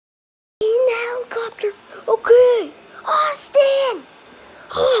helicopter. Okay. Austin.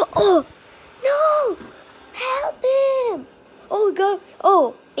 Oh, no. Help him. Oh, God.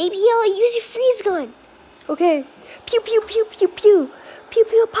 Oh, baby yellow, use your freeze gun. Okay. Pew, pew, pew, pew, pew. Pew,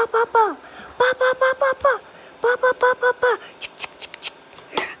 pew, pa, pa, pa. Pa, pa, pa, pa, pa. Pa, pa, pa, pa, pa.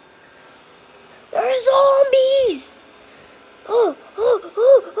 There are zombies. Oh.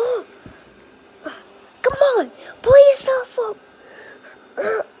 Come on. Pull yourself up.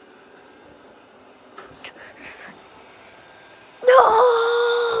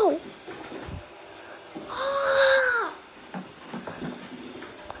 No.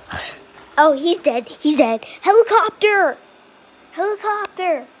 Oh, he's dead. He's dead. Helicopter.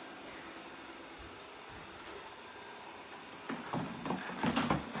 Helicopter.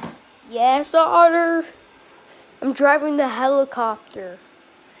 Yes, Otter. I'm driving the helicopter.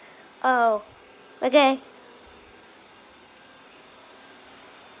 Oh, okay.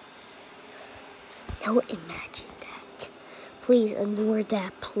 Now imagine that. Please ignore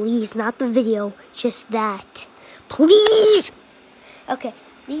that. Please, not the video, just that. Please. Okay,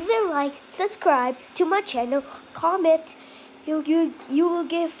 leave a like, subscribe to my channel, comment. You will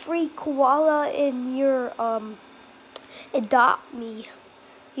get free koala in your Adopt Me.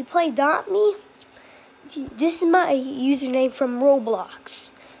 You play Adopt Me? This is my username from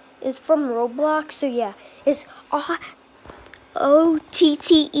Roblox. It's from Roblox, so yeah. It's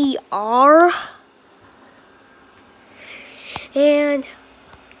OTTER. And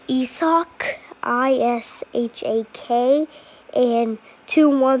Ishak, ISHAK, and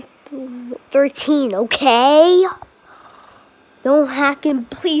 2113, okay? Don't hack in,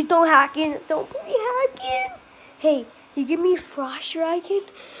 please don't hack in. Don't play hack in. Hey, you give me Frost Dragon?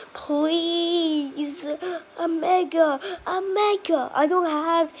 Please. A mega. I don't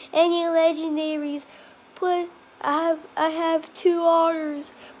have any legendaries, but I have 2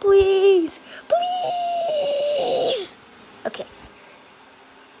 otters. Please. Okay.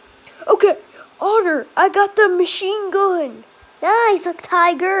 Okay, Otter, I got the machine gun. Nice, a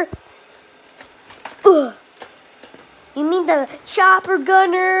tiger. Ugh. You mean the chopper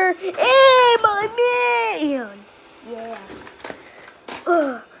gunner? Hey, my man! Yeah.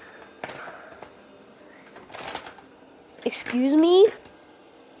 Ugh. Excuse me?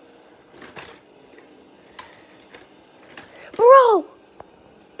 Bro!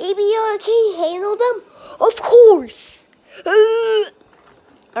 Baby Yoda, can you handle them? Of course!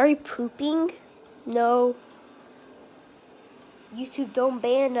 Are you pooping? No. YouTube, don't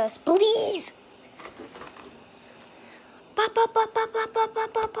ban us, please!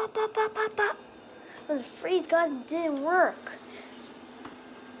 The freeze gun didn't work.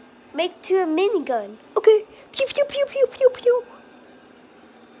 Make to a minigun. Okay. Pew pew pew pew pew pew.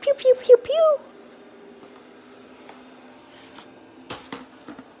 Pew pew pew pew.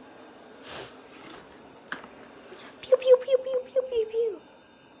 Pew pew pew pew pew pew pew.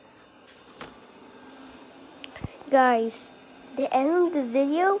 Guys, the end of the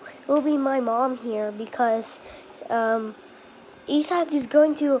video will be my mom here because Ishak is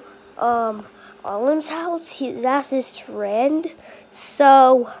going to Alim's house. That's his friend.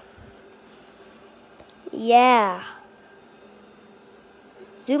 So yeah.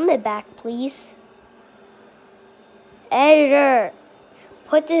 Zoom it back, please. Editor,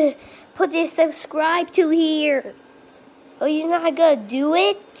 put the subscribe to here. Oh, you're not gonna do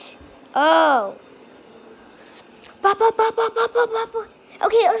it? Oh.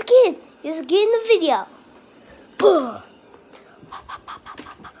 Okay, let's get in the video.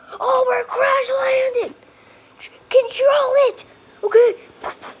 Oh, we're crash landing. Control it. Okay.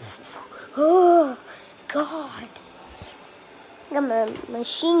 Oh, God. I got my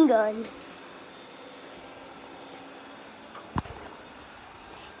machine gun.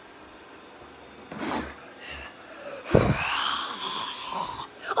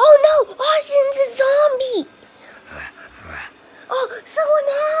 Oh no, Austin's a zombie. Oh, someone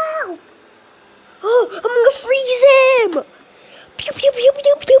help. Oh, I'm gonna freeze him. Pew, pew, pew,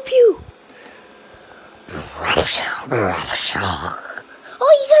 pew, pew, pew.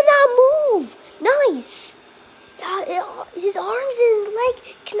 Oh, he cannot move. Nice. His arms and his leg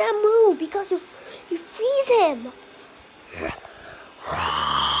cannot move because you freeze him.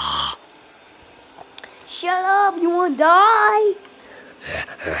 Shut up, you wanna die?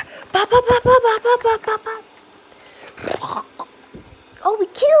 Oh, we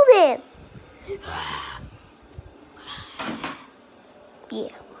killed him.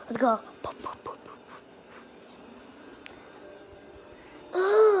 Yeah, let's go.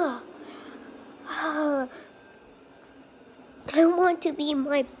 I want to be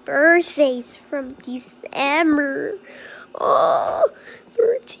my birthdays from December. Oh,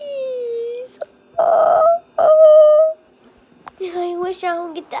 13. down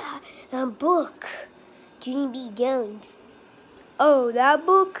and get that book. Junie B. Jones. Oh, that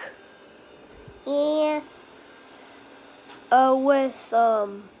book? Yeah.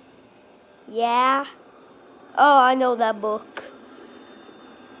 Yeah. Oh, I know that book.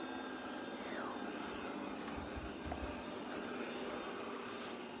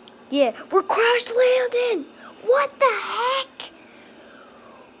 Yeah, we're crash landing. What the heck?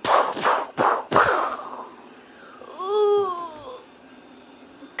 Oh,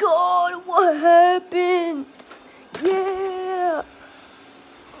 God, what happened? Yeah.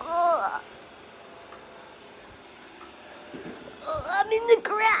 I'm in the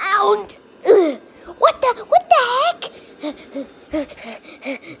ground. What the heck?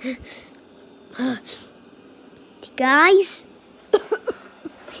 Guys?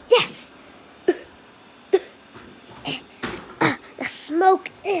 Yes. The smoke.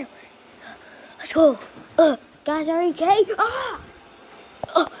 Ew. Let's go. Guys, are you okay? Get out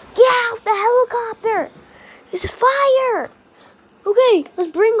the helicopter. There's fire. Okay,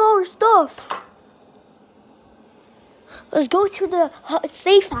 let's bring all our stuff. Let's go to the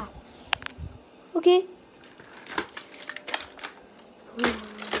safe house. Okay. My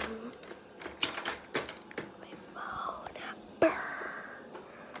phone.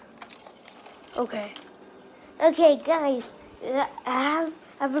 Okay. Okay, guys. I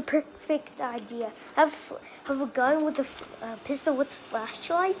have a perfect idea. Have a gun with a pistol with a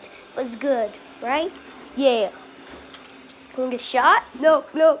flashlight, but it's good, right? Yeah. Can we get shot? No.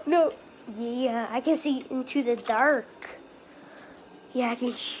 Yeah, I can see into the dark. Yeah, I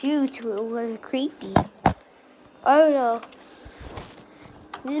can shoot. It was creepy. I don't know.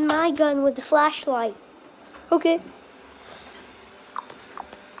 This is my gun with the flashlight. Okay.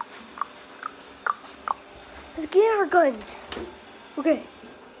 Let's get our guns. Okay.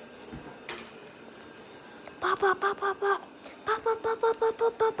 Pop.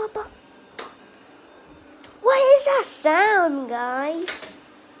 What is that sound, guys?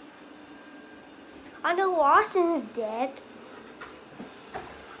 I know Austin's dead.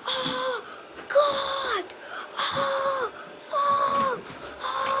 Oh, God!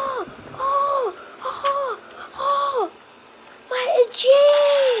 It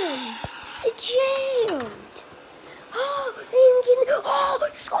jammed! It jammed!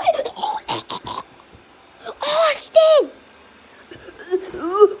 Austin!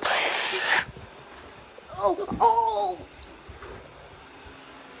 Oh!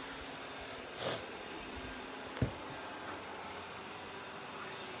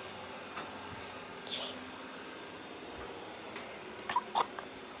 James.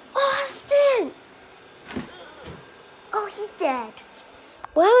 Austin! Oh, he's dead.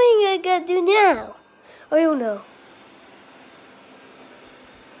 What are we gonna do now? I don't know.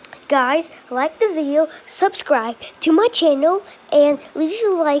 Guys, like the video, subscribe to my channel, and leave a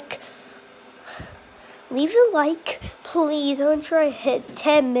like. Leave a like, please. I'm trying to hit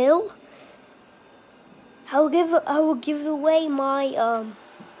 10 mil. I will give away my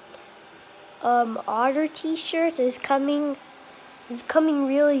Otter t-shirts. It's coming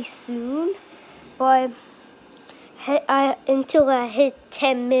really soon, but until I hit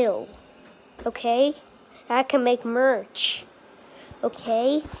 10 mil, okay? I can make merch.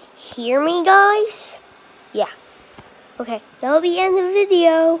 Okay, hear me, guys? Yeah. Okay, that'll be the end of the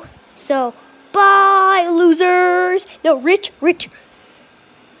video. So, bye, losers. No, Rich.